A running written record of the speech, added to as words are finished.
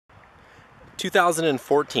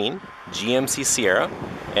2014 GMC Sierra,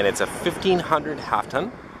 and it's a 1500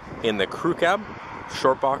 half-ton in the crew cab,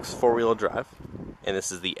 short box, four-wheel drive, and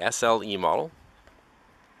this is the SLE model,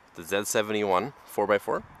 the Z71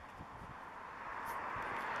 4x4.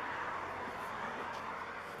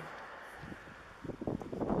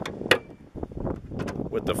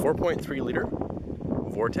 With the 4.3 liter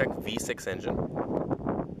Vortec V6 engine.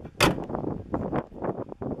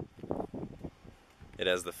 It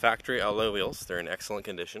has the factory alloy wheels. They're in excellent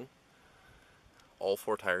condition. All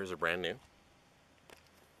four tires are brand new.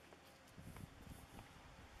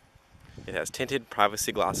 It has tinted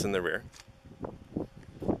privacy glass in the rear.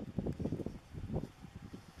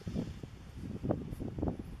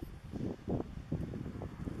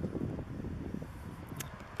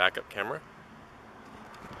 Backup camera.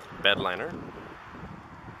 Bed liner.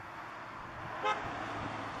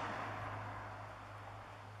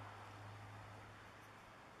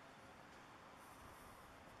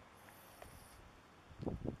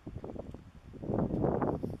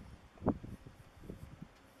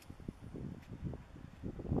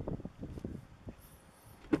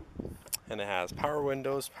 And it has power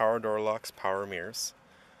windows, power door locks, power mirrors.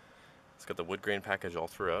 It's got the wood grain package all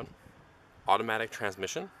throughout. Automatic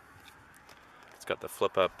transmission. It's got the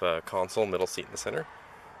flip up console, middle seat in the center.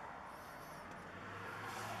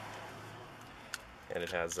 And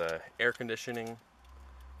it has air conditioning,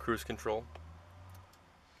 cruise control,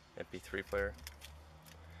 MP3 player,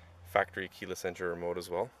 factory keyless entry remote as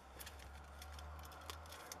well.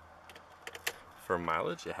 For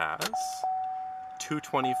mileage, it has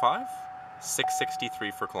 225,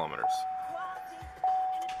 663 for kilometers.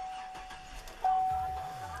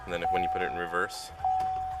 And then when you put it in reverse,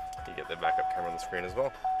 you get the backup camera on the screen as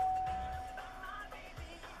well.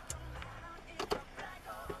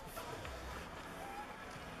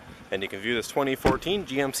 And you can view this 2014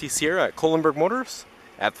 GMC Sierra at Kolenberg Motors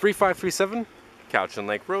at 3537 Couch and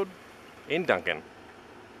Lake Road in Duncan.